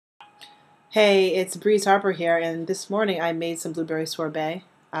Hey, it's Breeze Harper here, and this morning I made some blueberry sorbet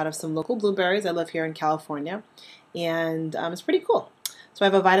out of some local blueberries. I live here in California, and it's pretty cool. So I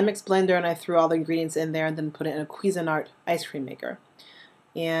have a vitamix blender, and I threw all the ingredients in there and then put it in a Cuisinart ice cream maker.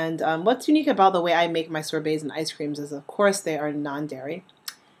 And what's unique about the way I make my sorbets and ice creams is, of course, they are non-dairy.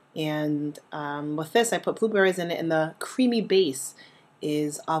 And with this, I put blueberries in it, and the creamy base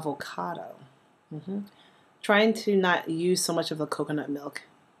is avocado. Trying to not use so much of the coconut milk.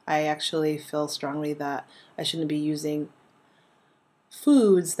 I actually feel strongly that I shouldn't be using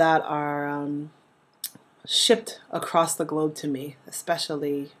foods that are shipped across the globe to me,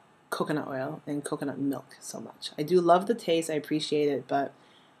 especially coconut oil and coconut milk so much. I do love the taste, I appreciate it, but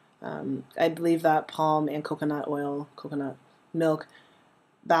I believe that palm and coconut oil, coconut milk,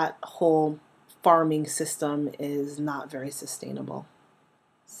 that whole farming system is not very sustainable.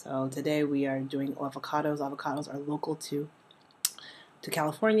 So today we are doing avocados. Avocados are local to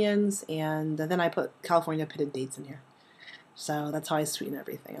Californians, and then I put California pitted dates in here. So that's how I sweeten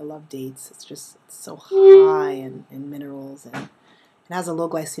everything. I love dates. It's so high in minerals, and it has a low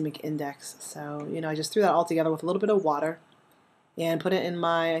glycemic index. So, I just threw that all together with a little bit of water and put it in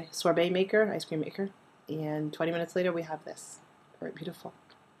my sorbet maker, ice cream maker, and 20 minutes later we have this. Very beautiful.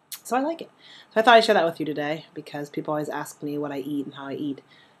 So I like it. So I thought I'd share that with you today because people always ask me what I eat and how I eat.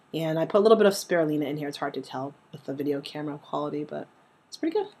 And I put a little bit of Spriulina in here. It's hard to tell with the video camera quality, but it's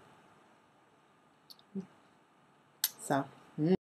pretty good. So